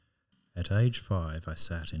At age 5, I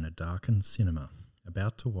sat in a darkened cinema,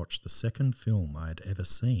 about to watch the second film I had ever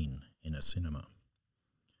seen in a cinema.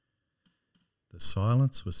 The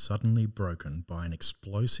silence was suddenly broken by an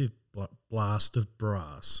explosive blast of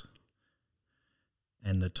brass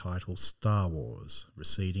and the title Star Wars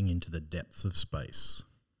receding into the depths of space.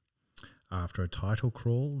 After a title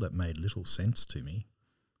crawl that made little sense to me,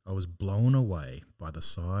 I was blown away by the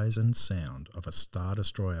size and sound of a Star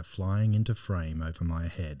Destroyer flying into frame over my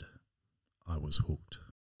head. I was hooked.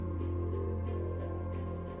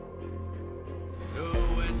 To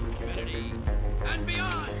infinity and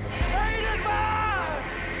beyond! Rated by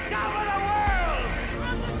Top of the world!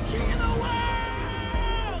 I'm the king of the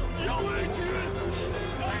world! Yo, Adrian!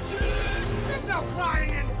 Adrian! There's no flying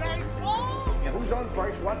in baseball! Yeah, who's on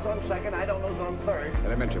first, what's on second, I don't know who's on third.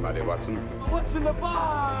 Elementary, my dear Watson. What's in the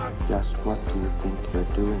box? Just what do you think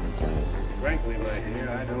you're doing, Dave? Frankly, my dear,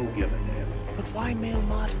 I don't give a damn. But why male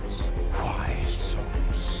models? Why so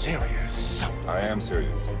serious? I am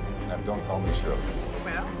serious. And don't call me Shirley.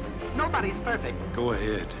 Well, nobody's perfect. Go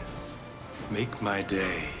ahead. Make my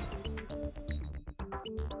day.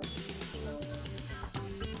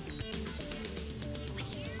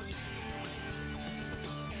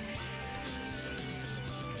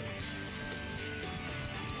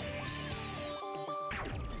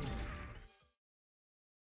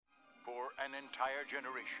 For an entire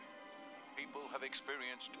generation, people have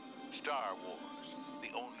experienced Star Wars the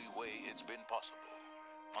only way it's been possible,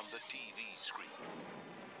 on the TV screen.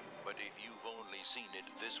 But if you've only seen it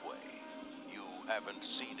this way, you haven't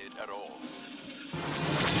seen it at all.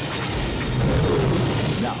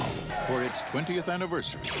 Now, for its 20th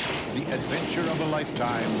anniversary, the adventure of a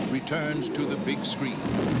lifetime returns to the big screen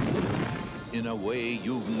in a way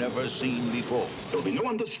you've never seen before. There'll be no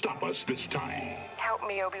one to stop us this time. Help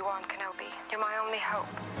me, Obi-Wan Kenobi. You're my only hope.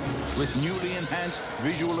 With newly enhanced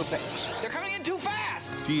visual effects, They're coming in too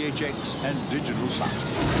fast! THX and digital sound,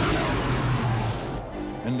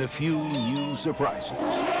 and a few new surprises.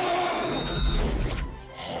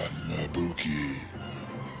 Hanabuki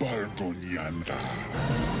Barbonyanda.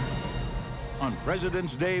 On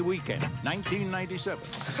President's Day weekend, 1997,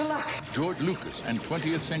 Good luck. George Lucas and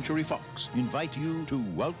 20th Century Fox invite you to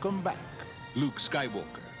welcome back Luke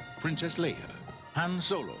Skywalker, Princess Leia, Han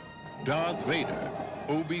Solo, Darth Vader,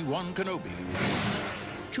 Obi-Wan Kenobi,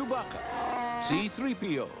 Chewbacca,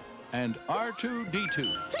 C-3PO, and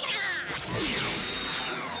R2-D2.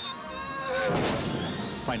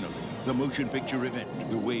 Finally, the motion picture event,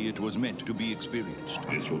 the way it was meant to be experienced.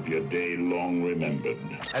 This will be a day long remembered.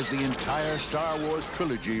 As the entire Star Wars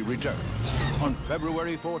trilogy returns on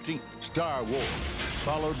February 14th, Star Wars,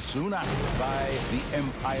 followed soon after by The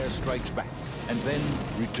Empire Strikes Back, and then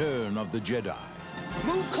Return of the Jedi.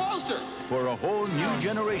 Move closer! For a whole new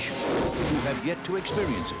generation who have yet to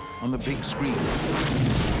experience it on the big screen.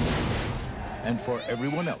 And for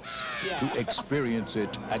everyone else to experience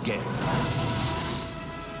it again.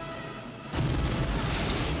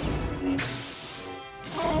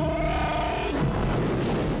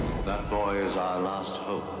 That boy is our last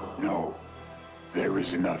hope. No, there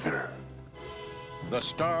is another. The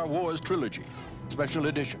Star Wars Trilogy, Special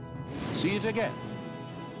Edition. See it again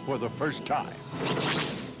for the first time.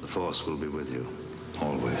 The Force will be with you,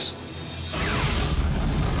 always.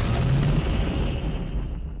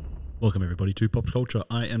 Welcome everybody to Pop Culture.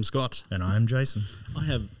 I am Scott. And I am Jason.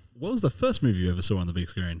 What was the first movie you ever saw on the big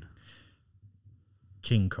screen?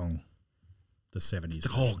 King Kong, the 70s.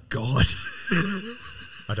 Oh, God.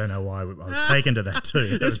 I don't know why I was taken to that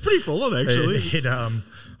too. It's pretty full on, actually.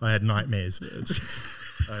 I had nightmares.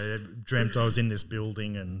 I dreamt I was in this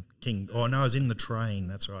building and I was in the train.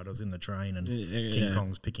 That's right, I was in the train and King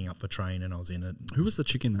Kong's picking up the train and I was in it. Who was the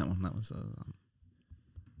chick in that one? That was...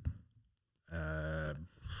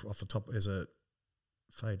 off the top, is it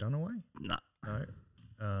Faye Dunaway? No.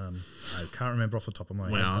 I can't remember off the top of my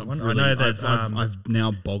head. Really, I know that I've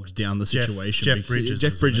now bogged down the situation. Jeff Bridges.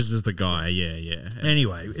 Jeff Bridges is the guy, yeah.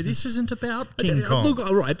 Anyway, this isn't about King Kong. Look,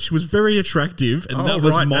 all right, she was very attractive, and that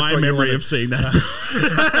was my memory of seeing that.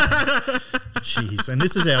 Jeez, and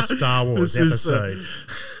this is our Star Wars episode.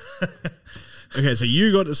 Okay, so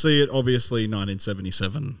you got to see it, obviously,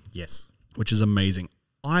 1977. Yes. Which is amazing.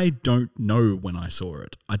 I don't know when I saw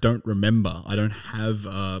it. I don't remember. I don't have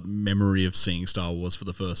a memory of seeing Star Wars for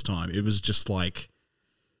the first time. It was just like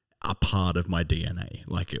a part of my DNA.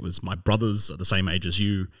 Like it was my brothers are the same age as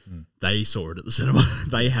you. They saw it at the cinema.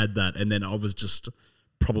 They had that. And then I was just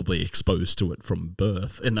probably exposed to it from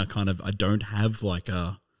birth. And I don't have like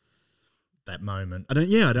that moment. I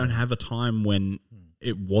don't have a time when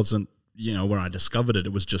it wasn't, when I discovered it,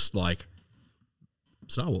 it was just like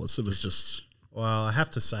Star Wars. It was just... Well, I have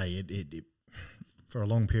to say, it for a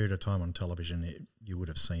long period of time on television, you would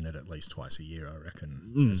have seen it at least twice a year, I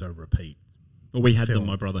reckon, as a repeat. Well, we had film. them.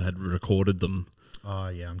 My brother had recorded them. Oh,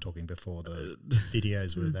 yeah, I'm talking before the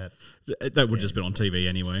videos were that. That would just been on TV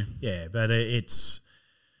anyway. Yeah, but it's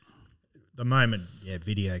the moment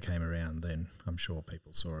video came around, then I'm sure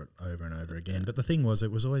people saw it over and over again. But the thing was,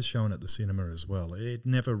 it was always shown at the cinema as well. It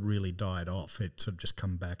never really died off. It sort of just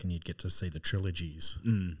come back and you'd get to see the trilogies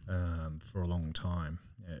for a long time.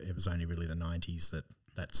 It was only really the 90s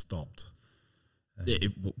that stopped.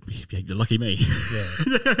 You're lucky me. Yeah.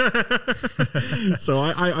 So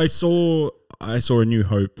I saw A New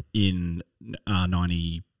Hope in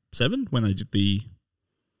 97 when they did the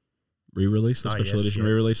re-release, the special edition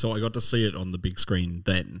re-release. So I got to see it on the big screen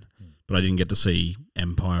then, but I didn't get to see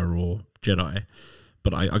Empire or Jedi.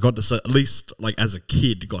 But I got to see, at least like as a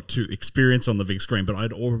kid, got to experience on the big screen. But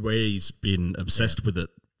I'd always been obsessed with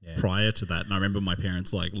it prior to that. And I remember my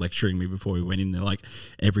parents like lecturing me before we went in. They're like,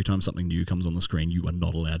 every time something new comes on the screen, you are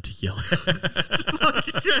not allowed to yell.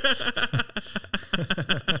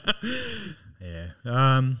 Yeah.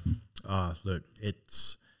 Look,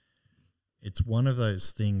 it's one of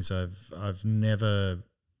those things I've never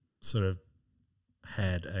sort of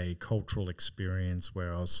had a cultural experience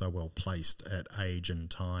where I was so well placed at age and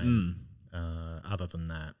time. Other than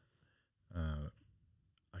that,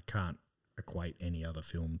 I can't equate any other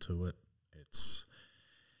film to it.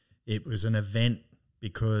 It was an event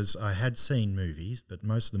because I had seen movies, but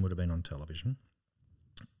most of them would have been on television.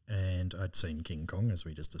 And I'd seen King Kong, as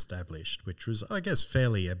we just established, which was, I guess,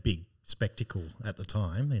 fairly a big spectacle at the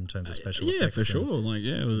time in terms of special effects. Yeah, for sure. Like,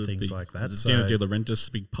 things big, like that. Dino De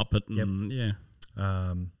Laurentiis, big puppet. And,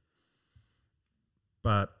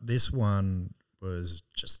 but this one was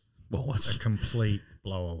just a complete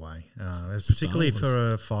blow-away, particularly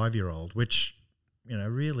for a 5-year-old, which,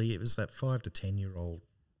 really it was that 5 to 10-year-old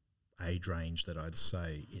age range that I'd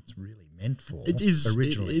say it's really meant for. It is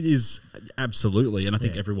originally. It is absolutely, and I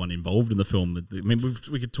think everyone involved in the film. I mean,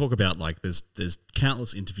 we could talk about like there's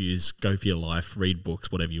countless interviews. Go for your life, read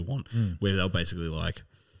books, whatever you want, where they're basically like,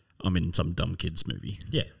 I'm in some dumb kids movie.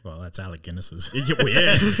 Yeah, well, that's Alec Guinness's.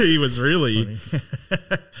 Yeah, he was really.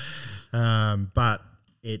 But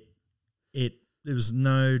there was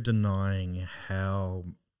no denying how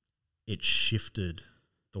it shifted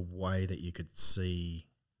the way that you could see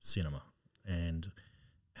cinema and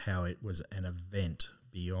how it was an event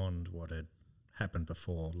beyond what had happened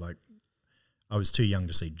before. Like, I was too young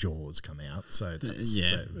to see Jaws come out, so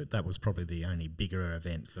that was probably the only bigger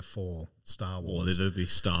event before Star Wars. Or the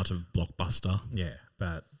start of Blockbuster. Yeah,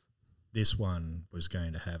 but this one was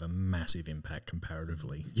going to have a massive impact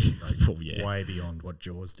comparatively, way beyond what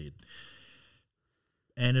Jaws did.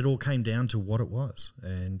 And it all came down to what it was.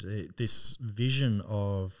 And this vision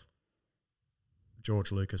of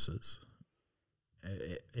George Lucas's,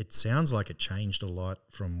 it sounds like it changed a lot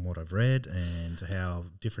from what I've read and how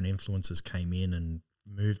different influences came in and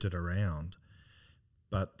moved it around.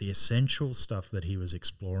 But the essential stuff that he was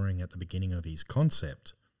exploring at the beginning of his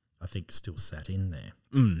concept, I think, still sat in there.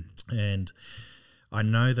 And I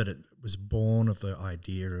know that it was born of the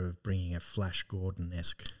idea of bringing a Flash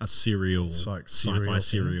Gordon-esque... a sci-fi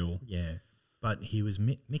serial. Yeah, but he was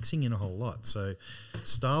mixing in a whole lot. So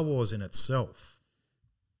Star Wars in itself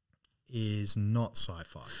is not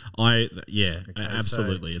sci-fi.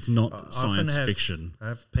 Absolutely. So it's not science fiction. I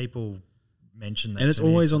have people mention that, and it's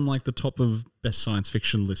always on like the top of best science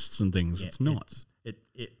fiction lists and things. It's not.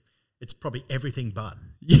 It's probably everything but.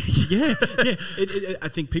 Yeah. I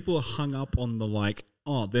think people are hung up on the like,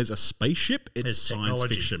 oh, there's a spaceship. It's science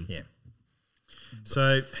fiction. Yeah.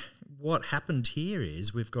 So what happened here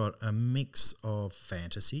is we've got a mix of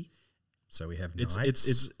fantasy. So we have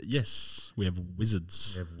knights. Yes, we have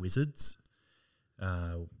wizards. We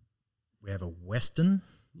have a western.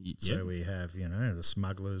 So we have, the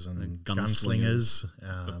smugglers and gunslingers.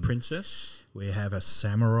 A princess. We have a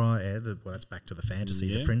samurai. That's back to the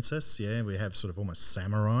fantasy, the princess. Yeah, we have sort of almost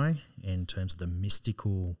samurai in terms of the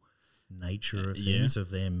mystical nature of things, of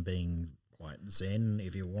them being quite zen,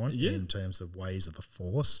 if you want, in terms of ways of the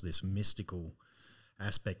Force, this mystical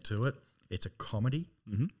aspect to it. It's a comedy.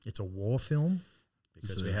 Mm-hmm. It's a war film.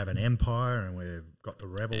 Because we have an empire and we've got the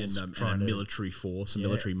rebels and a military force, a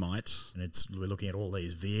military might. And we're looking at all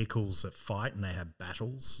these vehicles that fight and they have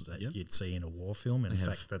battles that you'd see in a war film. And in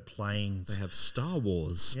fact, the planes... They have Star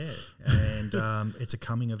Wars. Yeah. And it's a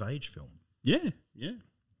coming-of-age film. Yeah.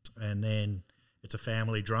 And then it's a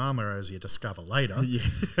family drama, as you discover later.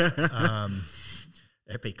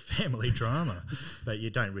 Epic family drama. But you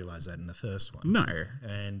don't realise that in the first one. No.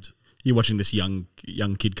 And... You're watching this young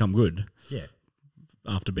kid come good. Yeah.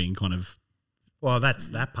 After being kind of Well, that's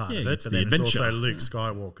that part of it, it's but the then it's adventure. also Luke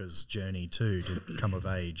Skywalker's journey too to come of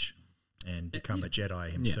age and become a Jedi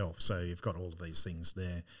himself. So you've got all of these things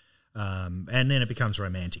there. And then it becomes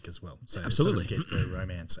romantic as well. So Absolutely. you sort of get the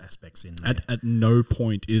romance aspects in there. At no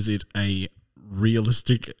point is it a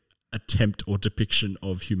realistic attempt or depiction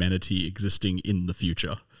of humanity existing in the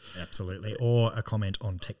future. Absolutely. Or a comment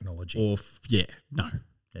on technology. Or, no.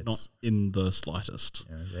 It's- Not in the slightest.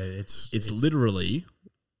 Yeah, It's literally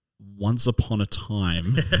once upon a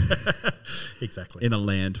time exactly in a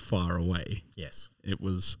land far away. Yes. It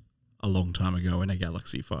was a long time ago in a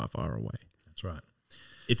galaxy far, far away. That's right.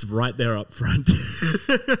 It's right there up front.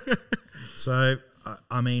 So,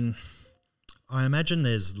 I mean, I imagine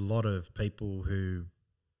there's a lot of people who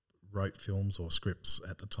wrote films or scripts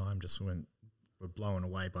at the time just were blown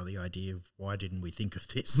away by the idea of why didn't we think of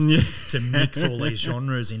this to mix all these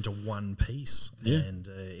genres into one piece. Yeah. And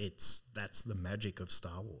that's the magic of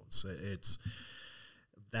Star Wars.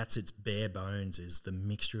 That's its bare bones, is the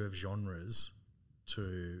mixture of genres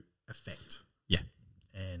to effect. Yeah.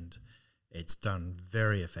 And it's done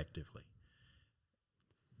very effectively.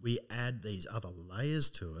 We add these other layers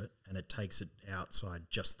to it and it takes it outside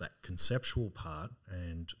just that conceptual part,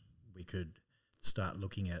 and we could start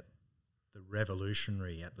looking at the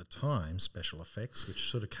revolutionary at the time special effects, which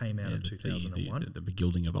sort of came out in 2001. The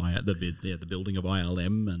building of the building of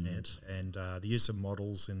ILM and the use of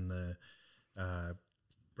models in the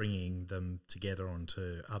bringing them together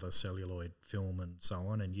onto other celluloid film and so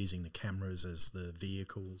on, and using the cameras as the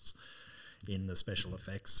vehicles in the special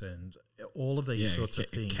effects and all of these sorts of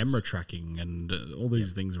things. Camera tracking and all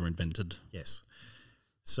these things were invented. Yes.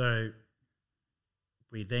 So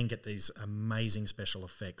we then get these amazing special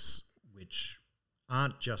effects, which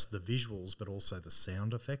aren't just the visuals, but also the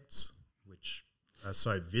sound effects, which are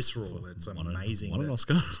so visceral. It's amazing. What an that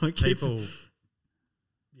Oscar. People,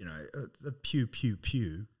 the pew, pew,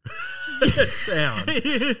 pew sound.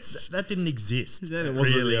 That didn't exist. That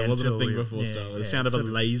wasn't a thing before Star Wars. The sound of a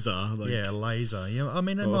laser. A laser. Yeah, I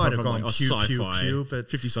mean, it might have gone pew, pew, pew, but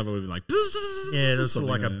 50 sci-fi would be like... Yeah, there's sort of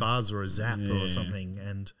like a buzz or a zap or something,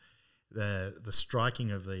 and the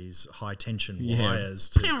striking of these high-tension wires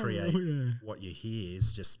to create what you hear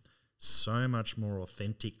is just so much more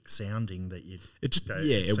authentic sounding that it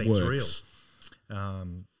seems works.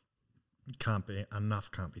 Real. Can't be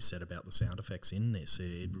said about the sound effects in this.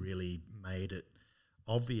 It really made it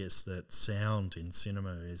obvious that sound in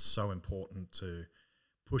cinema is so important to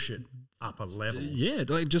push it up a level. Yeah,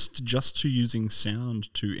 like just to using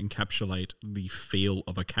sound to encapsulate the feel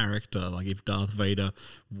of a character. Like if Darth Vader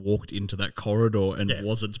walked into that corridor and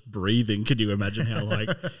wasn't breathing, can you imagine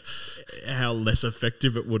how less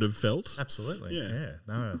effective it would have felt? Absolutely. Yeah.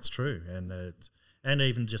 No, it's true, and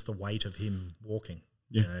even just the weight of him walking.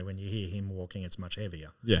 Yeah. You know, when you hear him walking, it's much heavier.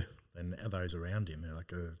 Yeah. Than those around him. Like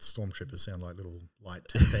stormtroopers sound like little light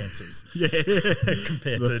tap dancers.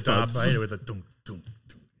 Compared to Darth Vader with a dunk, dunk,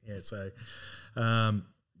 dunk. Yeah. So,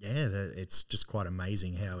 it's just quite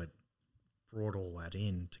amazing how it brought all that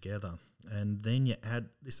in together. And then you add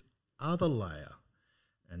this other layer,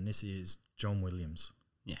 and this is John Williams.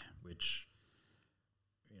 Yeah. Which,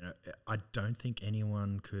 I don't think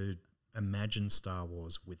anyone could imagine Star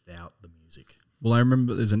Wars without the music. Well, I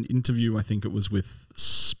remember there's an interview, I think it was with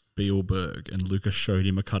Spielberg, and Lucas showed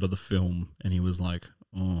him a cut of the film, and he was like,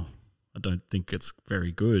 I don't think it's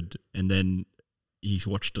very good. And then he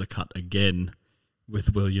watched the cut again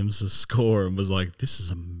with Williams' score and was like, this is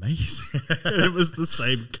amazing. It was the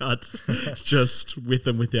same cut, just with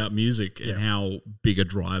and without music, and how big a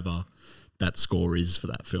driver that score is for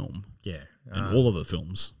that film. Yeah. And all of the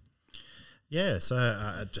films. Yeah,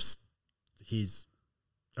 so just his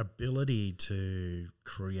ability to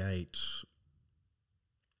create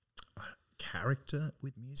character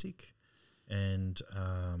with music and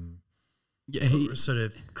sort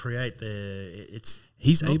of create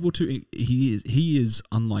he is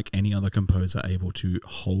unlike any other composer able to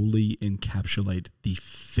wholly encapsulate the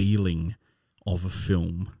feeling of a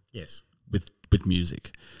film. Yes. With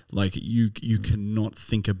music. Like you cannot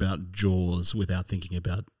think about Jaws without thinking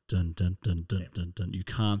about dun dun dun dun dun dun. You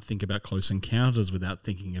can't think about Close Encounters without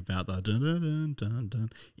thinking about the dun dun dun dun dun.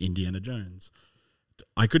 Indiana Jones.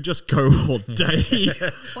 I could just go all day.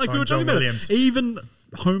 Like we were talking about it. Even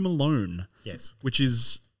Home Alone. Yes. Which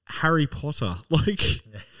is Harry Potter. Like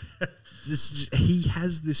he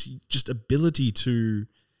has this just ability to,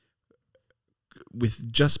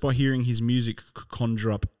 with just by hearing his music,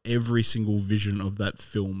 conjure up every single vision of that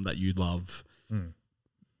film that you love.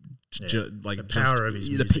 The power of his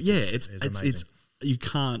music. It's you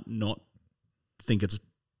can't not think it's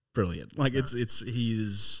brilliant. Like he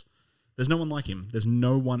is There's no one like him. There's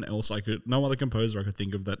no one else no other composer I could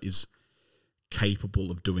think of that is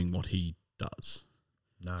capable of doing what he does.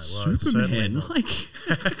 No, well, Superman,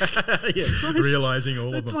 realizing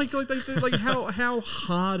all of them. Like how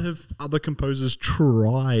hard have other composers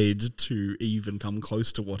tried to even come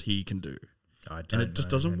close to what he can do? I don't and it just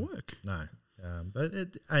know, doesn't man. work. No, but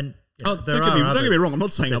Don't get me wrong. I'm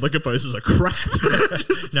not saying other composers are crap.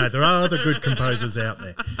 No, there are other good composers out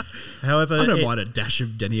there. However, I don't mind a dash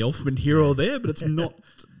of Danny Elfman here or there, but it's not.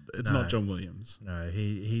 It's not John Williams. No,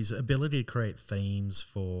 his ability to create themes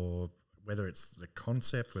for whether it's the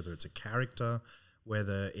concept, whether it's a character,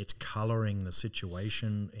 whether it's colouring the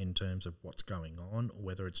situation in terms of what's going on, or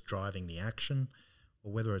whether it's driving the action,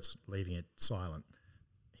 or whether it's leaving it silent.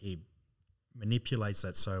 He manipulates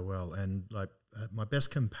that so well. And my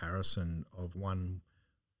best comparison of one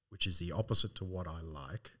which is the opposite to what I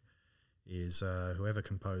like is whoever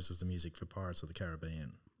composes the music for Pirates of the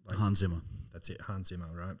Caribbean. Hans Zimmer. That's it, Hans Zimmer,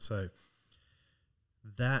 right? So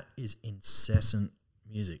that is incessant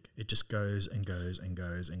music. It just goes and goes and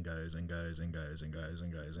goes and goes and goes and goes and goes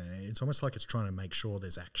and goes. And it's almost like it's trying to make sure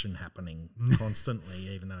there's action happening constantly,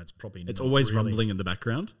 even though it's probably it's not always really rumbling in the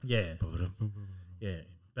background. Yeah. Yeah.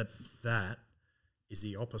 But that is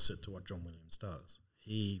the opposite to what John Williams does.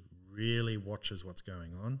 He really watches what's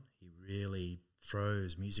going on. He really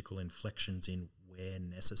throws musical inflections in where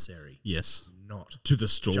necessary. Yes. Not to the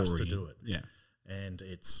story. Just to do it. Yeah. And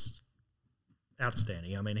it's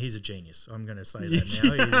outstanding. I mean, he's a genius. I'm going to say that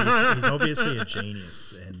now. He's obviously a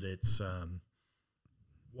genius, and it's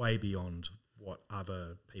way beyond what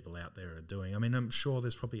other people out there are doing. I mean, I'm sure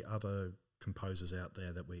there's probably other composers out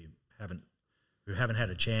there that who haven't had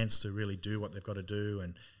a chance to really do what they've got to do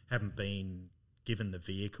and haven't been given the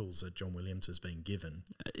vehicles that John Williams has been given.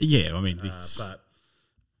 Yeah, I mean, but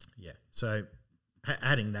yeah, so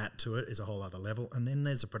adding that to it is a whole other level. And then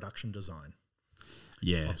there's the production design.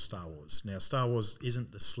 Yeah. Of Star Wars. Now, Star Wars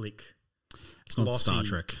isn't the slick, it's not glossy, Star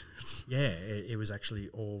Trek. Yeah, it was actually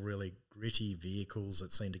all really gritty vehicles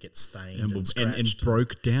that seemed to get stained and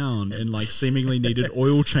broke down and like seemingly needed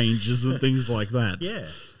oil changes and things like that. Yeah.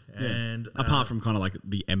 And apart from kind of like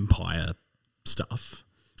the Empire stuff,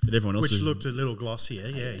 but everyone else which looked a little glossier.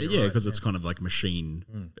 Yeah, yeah, because it's kind of like machine,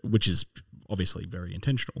 which is obviously very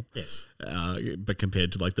intentional. Yes, but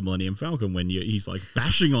compared to like the Millennium Falcon, when he's like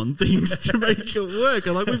bashing on things to make it work,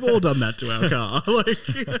 and like we've all done that to our car. Like,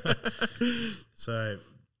 so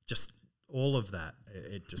just all of that,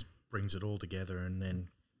 it just brings it all together, and then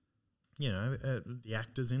the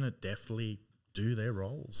actors in it definitely do their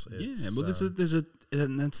roles. Yeah, well, there's a,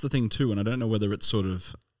 and that's the thing too, and I don't know whether it's sort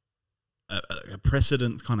of a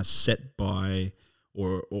precedent kind of set by,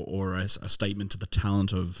 or a statement to the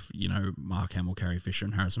talent of Mark Hamill, Carrie Fisher,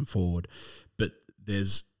 and Harrison Ford, but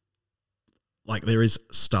there is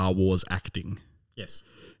Star Wars acting. Yes.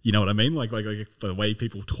 You know what I mean? Like the way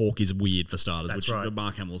people talk is weird for starters. That's which right.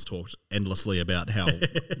 Mark Hamill's talked endlessly about how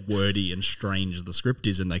wordy and strange the script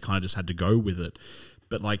is, and they kind of just had to go with it.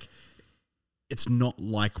 But like, it's not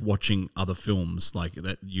like watching other films like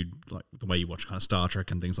that. You like the way you watch kind of Star Trek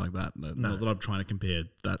and things like that. No. Not that I'm trying to compare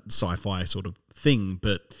that sci-fi sort of thing,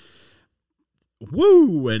 but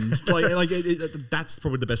woo and that's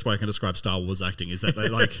probably the best way I can describe Star Wars acting is that they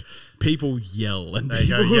like people yell and they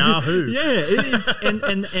go Yahoo. Yeah, it's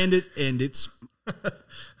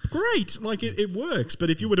great. Like it works. But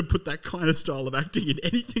if you were to put that kind of style of acting in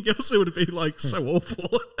anything else, it would be like so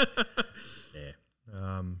awful. Yeah.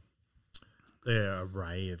 Their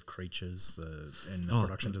array of creatures and the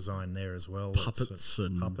production design there as well. Puppets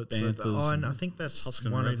and banthas. And I think that's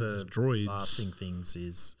Tusken one Raiders, of the droids. lasting things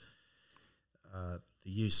is the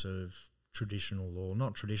use of traditional, or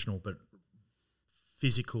not traditional, but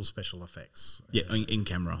physical special effects. Yeah, in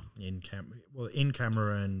camera. In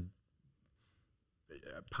camera and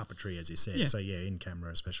puppetry, as you said. Yeah. So in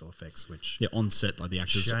camera special effects, which on set, like the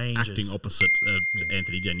actors changes. acting opposite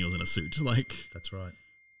Anthony Daniels in a suit. Like that's right.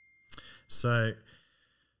 So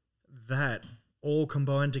that all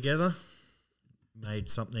combined together made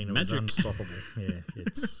something that was unstoppable. Yeah,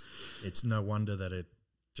 it's no wonder that it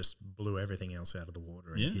just blew everything else out of the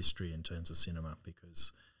water in history in terms of cinema,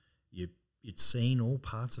 because you'd seen all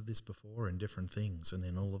parts of this before in different things, and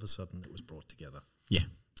then all of a sudden it was brought together. Yeah.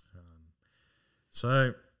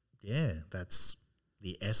 So that's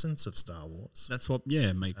the essence of Star Wars. That's what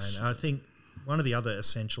makes. And I think one of the other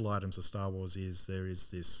essential items of Star Wars is there is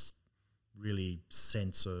this really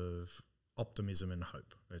sense of optimism and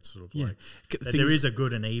hope. It's sort of like there is a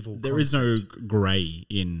good and evil. There is no grey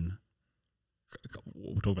in.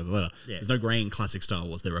 We'll talk about that later. Yeah. There's no grey in classic Star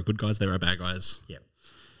Wars. There are good guys. There are bad guys. Yeah.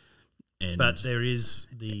 But there is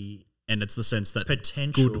And it's the sense that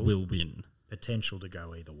Potential. good will win. Potential to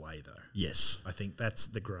go either way, though. Yes. I think that's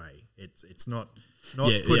the grey. It's not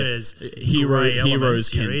Yeah, put yeah. as Heroes elements.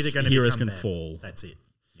 can- You're either gonna heroes become can bad. fall. That's it.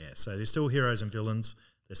 Yeah. So there's still heroes and villains.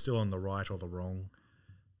 They're still on the right or the wrong,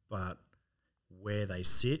 but where they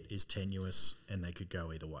sit is tenuous, and they could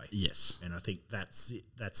go either way. Yes. And I think that's it.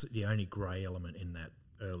 That's the only grey element in that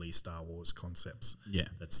early Star Wars concepts. Yeah.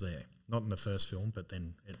 That's there. Not in the first film, but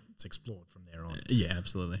then it's explored from there on. Yeah,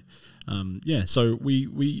 absolutely. So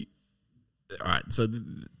we all right, so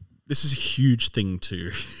this is a huge thing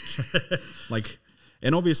too. Like,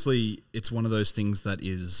 and obviously it's one of those things that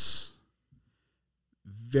is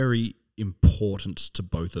very important to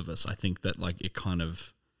both of us. I think that like it kind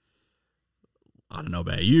of, I don't know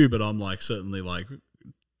about you, but I'm like certainly like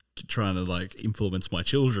trying to like influence my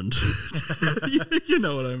children. You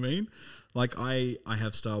know what I mean? Like I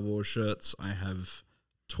have Star Wars shirts, I have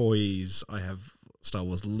toys, I have Star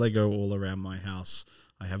Wars Lego all around my house.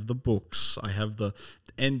 I have the books,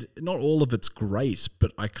 and not all of it's great,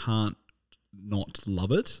 but I can't not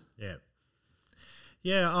love it. Yeah.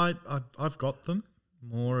 Yeah, I've got them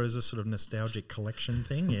more as a sort of nostalgic collection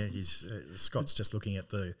thing. Yeah, Scott's just looking at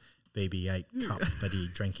the BB-8 cup that he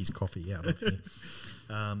drank his coffee out of.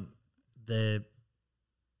 They're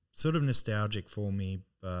sort of nostalgic for me,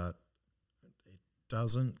 but it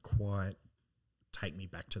doesn't quite take me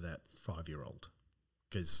back to that 5-year-old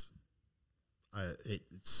because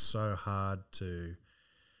it's so hard to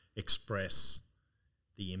express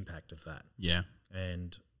the impact of that. Yeah.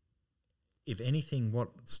 And if anything, what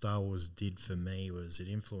Star Wars did for me was it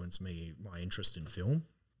influenced my interest in film,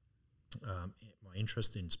 my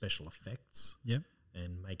interest in special effects,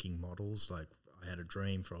 and making models. Like I had a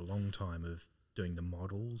dream for a long time of doing the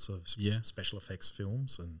models of special effects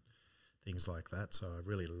films and things like that. So I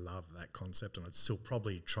really love that concept, and I'd still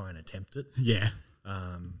probably try and attempt it. Yeah,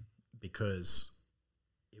 because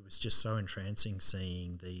it was just so entrancing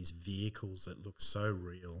seeing these vehicles that look so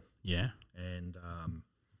real. Yeah, and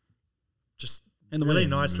just and the really way they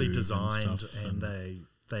nicely move designed, and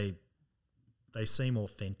they seem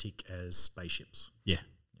authentic as spaceships. Yeah.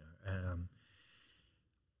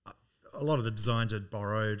 A lot of the designs are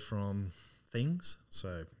borrowed from things,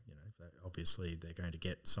 so obviously they're going to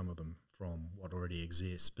get some of them from what already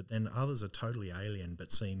exists, but then others are totally alien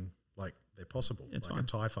but seem like they're possible, it's like fine.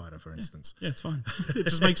 a TIE fighter, for instance. Yeah, it's fine. It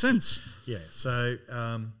just makes sense. Yeah, so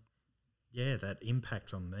that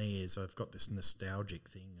impact on me is I've got this nostalgic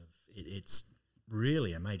thing of it's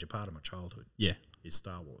really a major part of my childhood. Yeah, is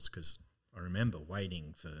Star Wars, because I remember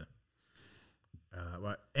waiting for.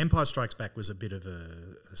 Empire Strikes Back was a bit of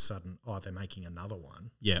a sudden. Oh, they're making another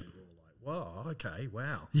one. Yeah, we were like, whoa, okay,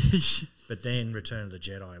 wow. But then Return of the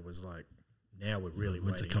Jedi was like, now we're really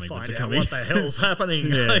waiting to find out what the hell's happening.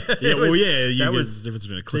 That was the difference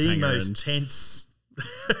between a cliffhanger the most tense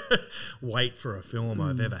wait for a film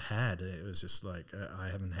I've ever had. It was just like I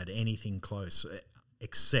haven't had anything close,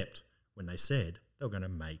 except when they said they were going to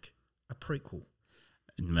make a prequel.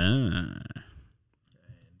 And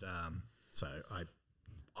so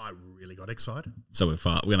I really got excited. So we're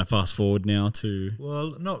going to fast forward now to...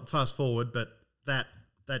 Well, not fast forward, but that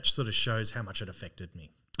sort of shows how much it affected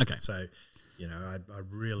me. Okay. So, I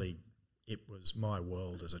really, it was my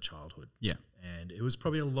world as a childhood. Yeah. And it was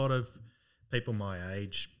probably a lot of people my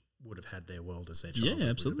age would have had their world as their childhood. Yeah,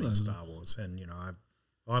 absolutely. Would have been Star Wars. And,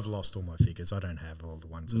 I've lost all my figures. I don't have all the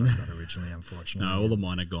ones that I got originally, unfortunately. No, all of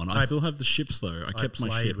mine are gone. I still have the ships, though. I kept my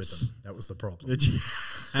ships. I played with them. That was the problem.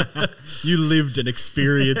 You lived and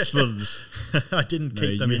experienced them. I didn't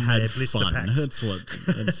keep them in their blister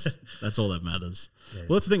packs. That's all that matters. Yes.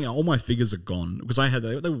 Well, that's the thing. All my figures are gone because I had.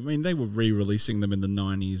 They were re-releasing them in the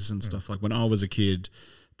 90s and stuff. Like when I was a kid,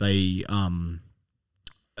 they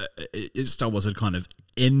Star Wars had kind of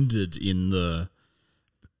ended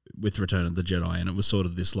with Return of the Jedi, and it was sort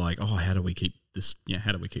of this like, oh, how do we keep this?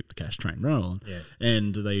 How do we keep the cash train rolling? Yeah.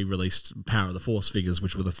 And they released Power of the Force figures,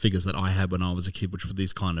 which were the figures that I had when I was a kid, which were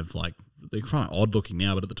these kind of like, they're kind of odd looking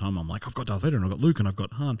now, but at the time I'm like, I've got Darth Vader and I've got Luke and I've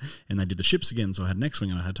got Han, and they did the ships again, so I had an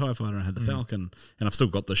X-Wing and I had TIE Fighter and I had the Falcon, and I've still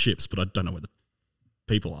got the ships, but I don't know where the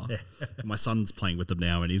people are. Yeah. My son's playing with them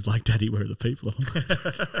now, and he's like, "Daddy, where are the people?" I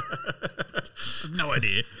have no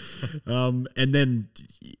idea. And then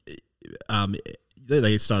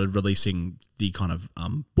they started releasing the kind of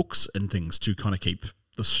books and things to kind of keep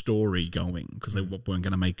the story going because they weren't going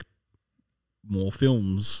to make more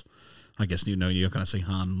films. I guess you're going to see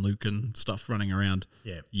Han and Luke and stuff running around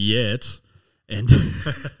yet. And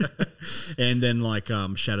and then like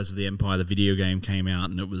Shadows of the Empire, the video game came out,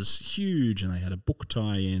 and it was huge, and they had a book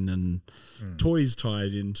tie-in and toys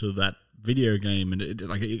tied into that video game, and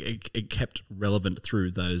it kept relevant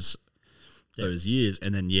through those those years.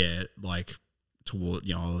 And then, like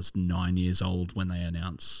toward, I was 9 years old when they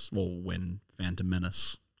announced, when Phantom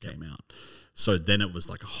Menace came out. So then it was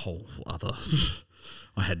like a whole other,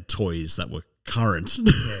 I had toys that were current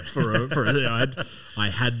I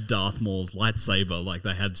had Darth Maul's lightsaber. Like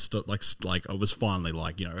they had like I was finally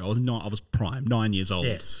like, I was prime 9 years old.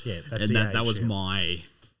 Yes, yeah, that's and the that age, was my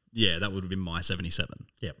that would have been my 77.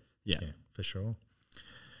 Yeah, for sure.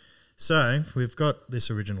 So we've got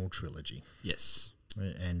this original trilogy. Yes,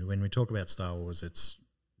 and when we talk about Star Wars, it's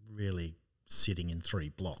really sitting in 3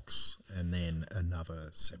 blocks, and then another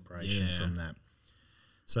separation from that.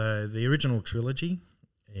 So the original trilogy.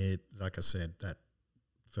 Like I said, that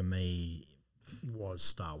for me was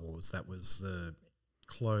Star Wars. That was the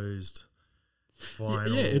closed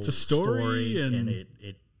final it's a story and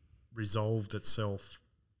it resolved itself.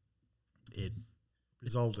 It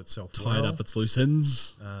resolved itself tied up its loose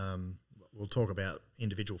ends. We'll talk about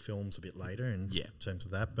individual films a bit later in terms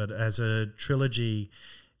of that. But as a trilogy,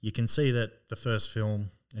 you can see that the first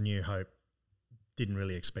film, A New Hope, didn't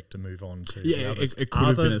really expect to move on to the others, it could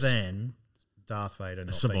have been than Darth Vader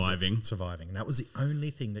not surviving. And that was the only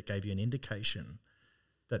thing that gave you an indication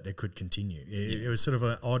that they could continue. It was sort of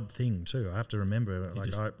an odd thing too. I have to remember, when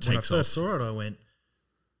I first saw it, I went,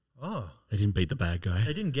 "Oh, they didn't beat the bad guy.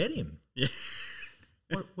 They didn't get him. Yeah,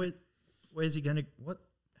 where's he going to?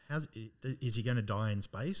 Is he going to die in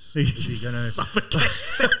space? Is he going to suffocate?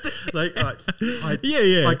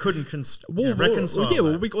 I couldn't reconcile.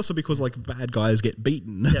 Yeah, also because like bad guys get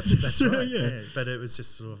beaten. Yep, that's right. Yeah, but it was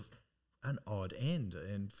just sort of an odd end.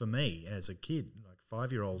 And for me, as a kid, like a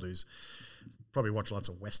 5-year-old who's probably watched lots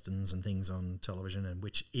of westerns and things on television, and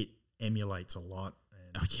which it emulates a lot.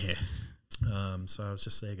 And, so I was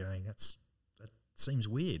just there going, that seems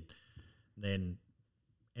weird. And then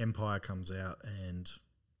Empire comes out, and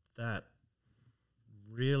that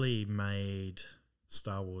really made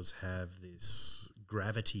Star Wars have this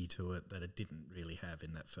gravity to it that it didn't really have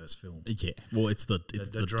in that first film. Yeah, well, it's the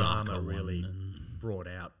drama really brought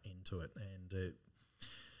out into it, and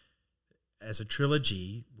as a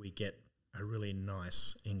trilogy, we get a really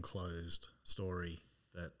nice enclosed story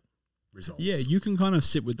that resolves. Yeah, you can kind of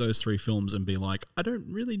sit with those 3 films and be like, I don't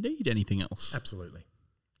really need anything else. Absolutely,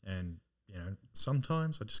 and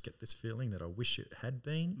sometimes I just get this feeling that I wish it had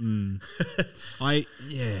been. At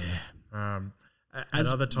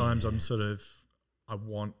other times, I'm sort of, I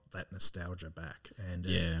want that nostalgia back, and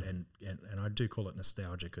I do call it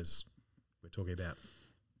nostalgia because we're talking about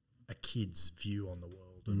a kid's view on the world.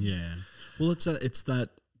 Well, it's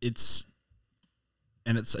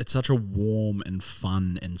such a warm and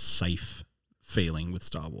fun and safe feeling with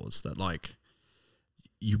Star Wars that like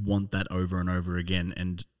you want that over and over again.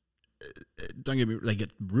 And don't get me, they get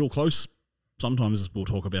real close sometimes, as we'll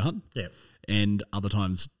talk about. Yeah, and other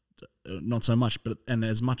times not so much. But and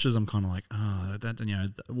as much as I'm kind of like,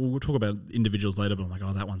 we'll talk about individuals later. But I'm like,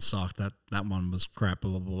 that one sucked. That one was crap.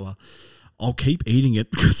 Blah blah blah. Blah. I'll keep eating it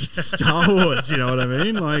because it's Star Wars. You know what I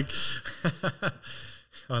mean? Like,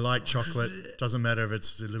 I like chocolate. Doesn't matter if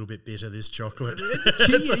it's a little bit bitter. This chocolate,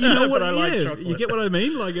 you know what? I like chocolate. You get what I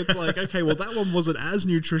mean? Like, it's like, okay, well, that one wasn't as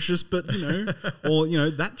nutritious, but or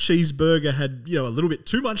that cheeseburger had a little bit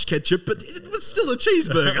too much ketchup, but it was still a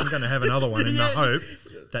cheeseburger. I'm going to have another one in the hope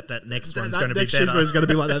that next one's going to be better. That next cheeseburger is going to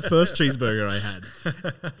be like that first cheeseburger I had.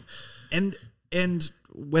 And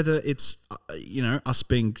whether it's us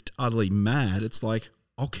being utterly mad, it's like,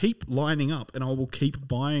 I'll keep lining up and I will keep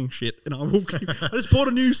buying shit and I just bought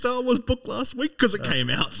a new Star Wars book last week because it came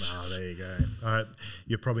out. There you go. All right.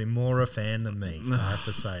 You're probably more a fan than me, I have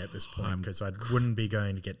to say at this point, because I wouldn't be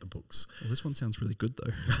going to get the books. Well, this one sounds really good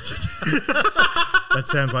though. That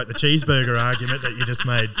sounds like the cheeseburger argument that you just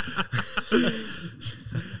made.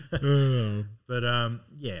 But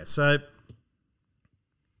so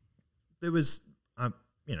there was,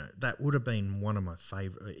 that would have been one of my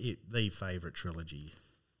the favourite trilogy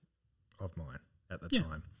of mine at the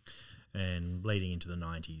time, and leading into the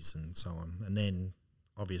 90s and so on. And then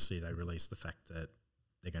obviously they released the fact that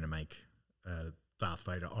they're going to make a Darth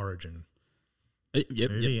Vader origin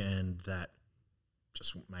movie, and that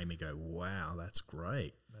just made me go, wow, that's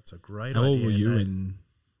great. That's a great idea. How old were you in?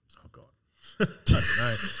 Oh, God. I don't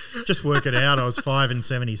know. Just work it out. I was 5 and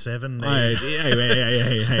 77. Hey.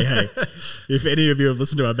 If any of you have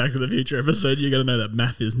listened to our Back to the Future episode, you're going to know that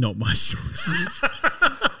math is not my strong.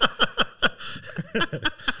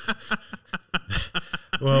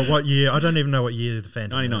 Well, what year? I don't even know what year the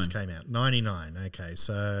Phantom Menace came out. 99. Okay,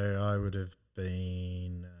 so I would have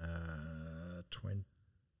been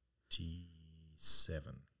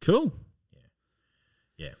 27. Cool.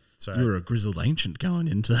 Yeah. So you were a grizzled ancient going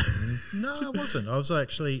into. No, I wasn't. I was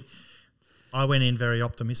actually I went in very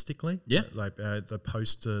optimistically. Yeah. Like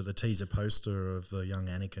the teaser poster of the young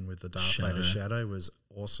Anakin with the Darth Vader shadow was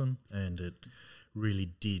awesome, and it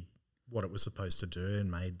really did what it was supposed to do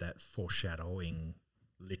and made that foreshadowing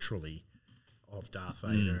literally of Darth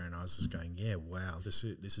Vader. And I was just going, yeah, wow, this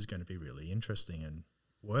is going to be really interesting and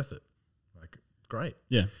worth it. Like, great.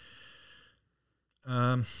 Yeah.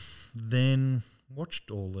 Then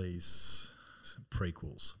watched all these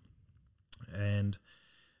prequels, and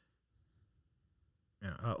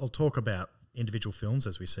I'll talk about individual films,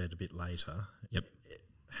 as we said, a bit later. Yep.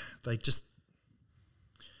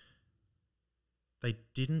 They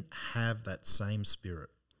didn't have that same spirit,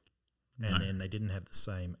 and then they didn't have the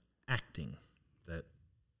same acting that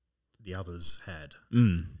the others had.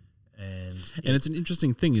 And it's an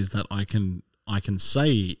interesting thing is that I can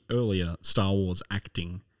say earlier Star Wars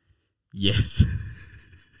acting, yet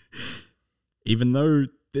even though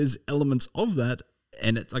there's elements of that,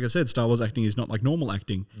 and it's like I said, Star Wars acting is not like normal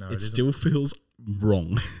acting. No, it still feels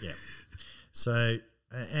wrong. Yeah. So,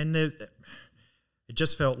 and it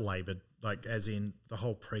just felt laboured, like as in the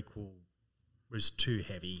whole prequel was too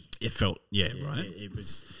heavy. It felt, right. It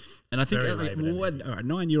was. And I think like,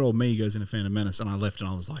 9-year-old me goes into Phantom Menace, and I left and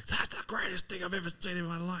I was like, that's the greatest thing I've ever seen in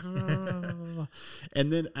my life.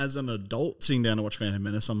 And then as an adult sitting down to watch Phantom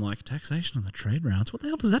Menace, I'm like, taxation on the trade routes? What the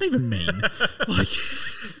hell does that even mean?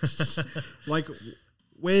 like,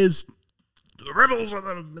 where's the rebels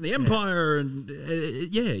and the Empire? And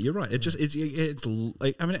yeah, you're right. It's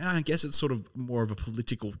like, I mean, I guess it's sort of more of a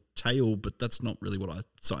political tale, but that's not really what I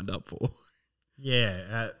signed up for.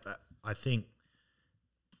 Yeah, I think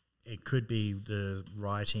it could be the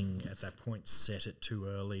writing at that point set it too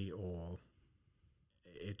early, or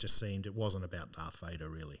it just seemed it wasn't about Darth Vader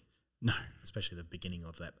really. No. Especially the beginning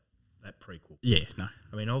of that prequel. Yeah, no.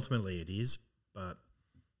 I mean, ultimately it is,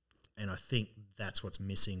 and I think that's what's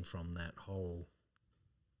missing from that whole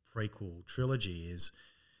prequel trilogy is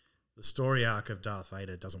the story arc of Darth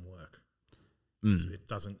Vader doesn't work.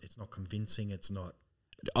 It's not convincing, it's not...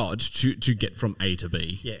 Oh, just to get from A to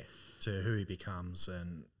B. Yeah, to who he becomes,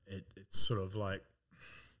 and it's sort of like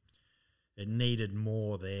it needed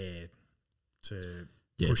more there to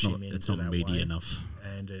push him into it's not that meaty way. enough.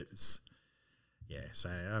 And it's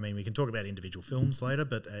so I mean we can talk about individual films later,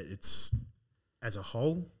 but it's as a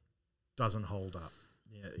whole doesn't hold up.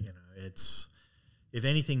 Yeah, it's if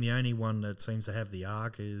anything the only one that seems to have the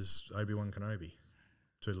arc is Obi-Wan Kenobi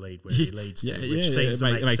to lead where he leads to, which seems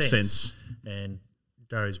to make sense and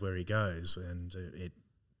goes where he goes, and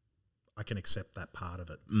I can accept that part of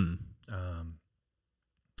it.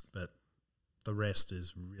 But the rest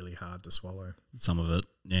is really hard to swallow. Some of it,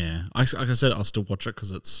 yeah. Like I said, I'll still watch it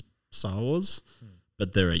because it's Star Wars.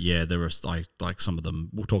 But there are like some of them.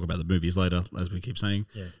 We'll talk about the movies later, as we keep saying.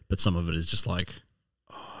 Yeah. But some of it is just like,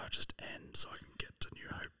 just end so I can get to New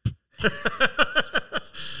Hope.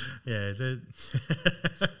 Yeah.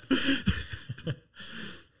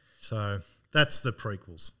 So that's the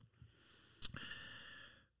prequels.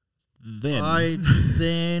 Then I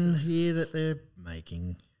then hear that they're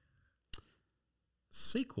making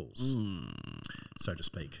sequels, so to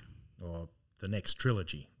speak, or the next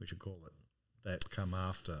trilogy, we should call it, that come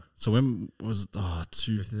after. So when was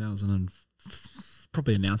 2000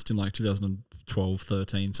 probably announced in like 2012,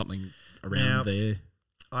 13, something around there.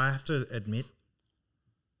 I have to admit,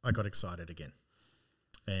 I got excited again,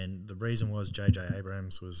 and the reason was J.J.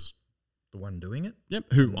 Abrams was the one doing it.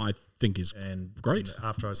 Yep, who I think is great.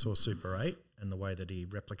 After I saw Super 8 and the way that he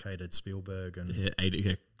replicated Spielberg and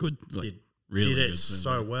good, did it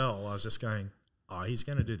so well, I was just going, he's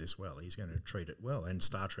going to do this well. He's going to treat it well. And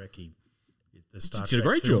Star Trek, he did a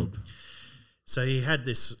great job. So he had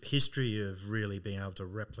this history of really being able to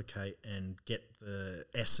replicate and get the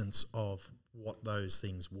essence of what those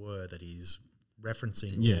things were that he's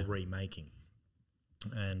referencing or remaking.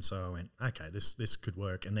 And so I went, okay, this could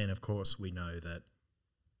work. And then, of course, we know that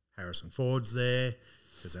Harrison Ford's there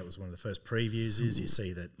because that was one of the first previews is you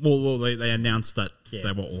see that... Well, they announced that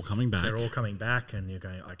they were all coming back. They're all coming back and you're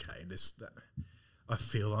going, okay, I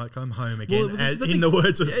feel like I'm home again, in the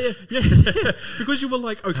words of... Yeah. Because you were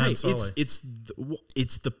like, okay,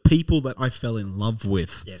 it's the people that I fell in love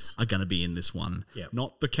with are going to be in this one,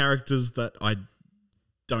 not the characters that I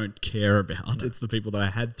don't care about. No. It's the people that I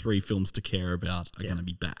had 3 films to care about are going to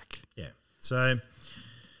be back. Yeah. So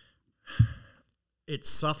it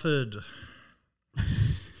suffered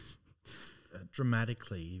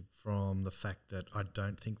dramatically from the fact that I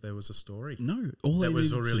don't think there was a story. No, all that they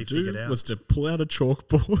was needed really to figured do out. was to pull out a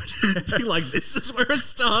chalkboard and be like, "This is where it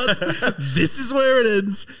starts. This is where it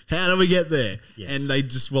ends. How do we get there?" Yes. And they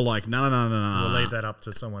just were like, "No, no, no, no." We'll leave that up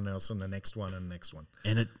to someone else on the next one and the next one.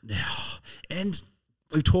 And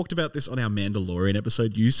we talked about this on our Mandalorian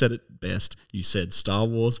episode. You said it best. You said Star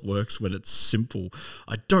Wars works when it's simple.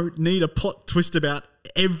 I don't need a plot twist about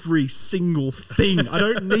every single thing. I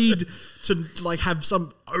don't need to like have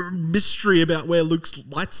some mystery about where Luke's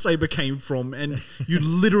lightsaber came from, and you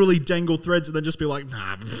literally dangle threads and then just be like,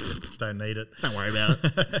 "Nah, don't need it. Don't worry about it."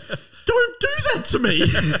 Don't do that to me.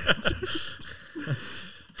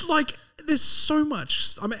 Like, there's so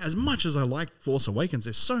much. I mean, as much as I like Force Awakens,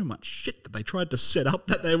 there's so much shit that they tried to set up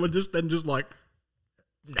that they were just like,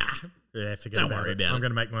 "Nah, yeah, forget don't about worry it. about it. I'm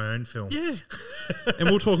going to make my own film." Yeah, and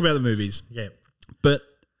we'll talk about the movies. Yeah, but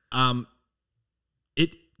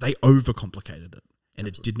they overcomplicated it, and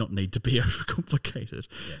it did not need to be overcomplicated.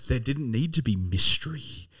 Yes. There didn't need to be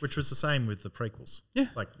mystery, which was the same with the prequels. Yeah,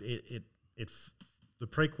 like the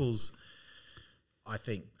prequels, I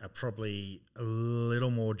think, are probably a little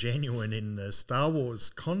more genuine in the Star Wars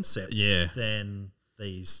concept than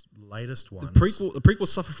these latest ones. The prequels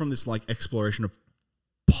suffer from this like exploration of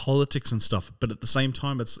politics and stuff, but at the same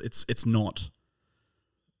time, it's not.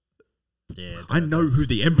 Yeah, I know who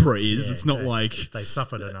the Emperor is. It's not like they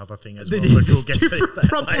suffered another thing as well. But we'll get to that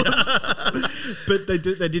problems. But they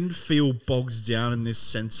didn't feel bogged down in this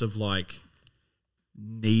sense of like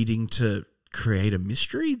needing to create a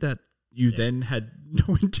mystery that you then had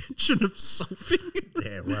no intention of solving.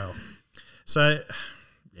 Yeah, well, so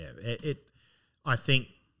I think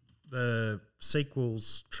the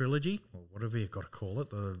sequels trilogy, or whatever you've got to call it,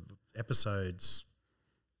 the episodes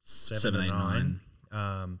 7 and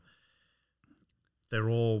 9. They're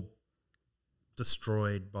all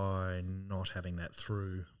destroyed by not having that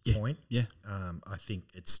through point. Yeah. I think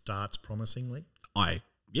it starts promisingly. We'll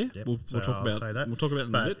talk about that. We'll talk about it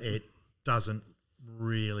in a bit. But it doesn't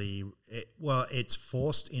really. It's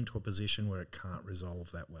forced into a position where it can't resolve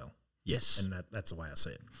that well. Yes, and that's the way I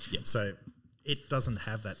see it. Yep. So it doesn't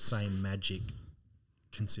have that same magic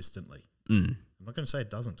consistently. I'm not going to say it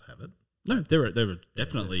doesn't have it. No, there are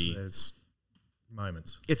definitely there's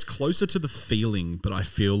moments. It's closer to the feeling, but I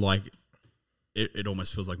feel like it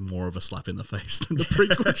almost feels like more of a slap in the face than the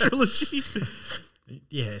prequel trilogy.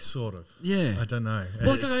 Yeah, sort of. Yeah, I don't know.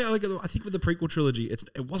 Well, I think with the prequel trilogy, it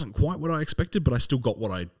wasn't quite what I expected, but I still got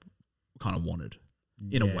what I kind of wanted.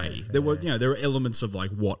 In a way, there were elements of like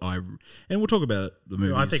what and we'll talk about the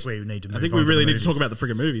movies. I think we need to. Really need to talk about the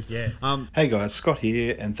friggin' movies. Yeah. Hey guys, Scott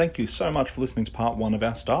here, and thank you so much for listening to part 1 of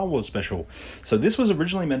our Star Wars special. So this was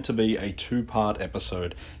originally meant to be a 2-part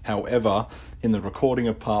episode. However, in the recording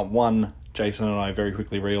of part 1, Jason and I very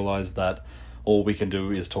quickly realised that all we can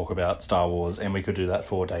do is talk about Star Wars, and we could do that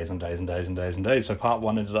for days and days and days and days and days. So part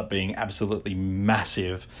 1 ended up being absolutely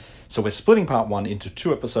massive. So we're splitting part 1 into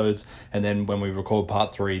 2 episodes, and then when we record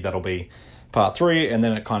part 3, that'll be part 3, and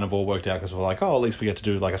then it kind of all worked out because we're like, at least we get to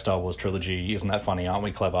do like a Star Wars trilogy. Isn't that funny? Aren't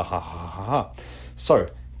we clever? Ha ha ha ha. So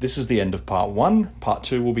this is the end of part 1. Part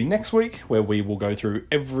 2 will be next week, where we will go through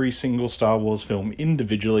every single Star Wars film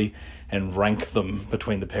individually and rank them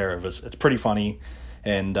between the pair of us. It's pretty funny.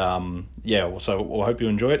 And so we'll hope you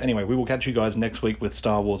enjoy it. Anyway, we will catch you guys next week with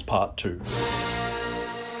Star Wars Part 2.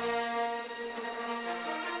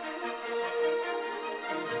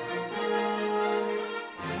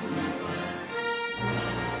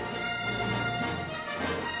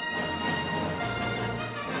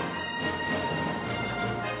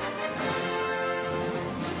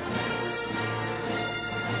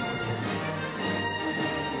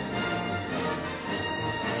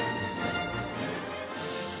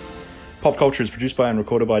 Pop Culture is produced by and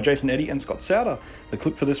recorded by Jason Eddy and Scott Souter. The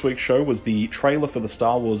clip for this week's show was the trailer for the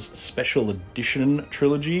Star Wars Special Edition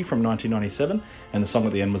trilogy from 1997, and the song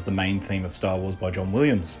at the end was the main theme of Star Wars by John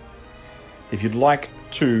Williams. If you'd like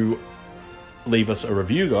to leave us a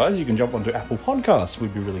review, guys, you can jump onto Apple Podcasts.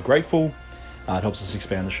 We'd be really grateful. It helps us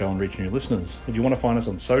expand the show and reach new listeners. If you want to find us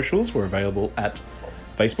on socials, we're available at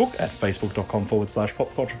Facebook at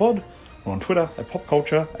facebook.com/popculturepod, or on Twitter at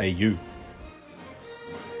popcultureau.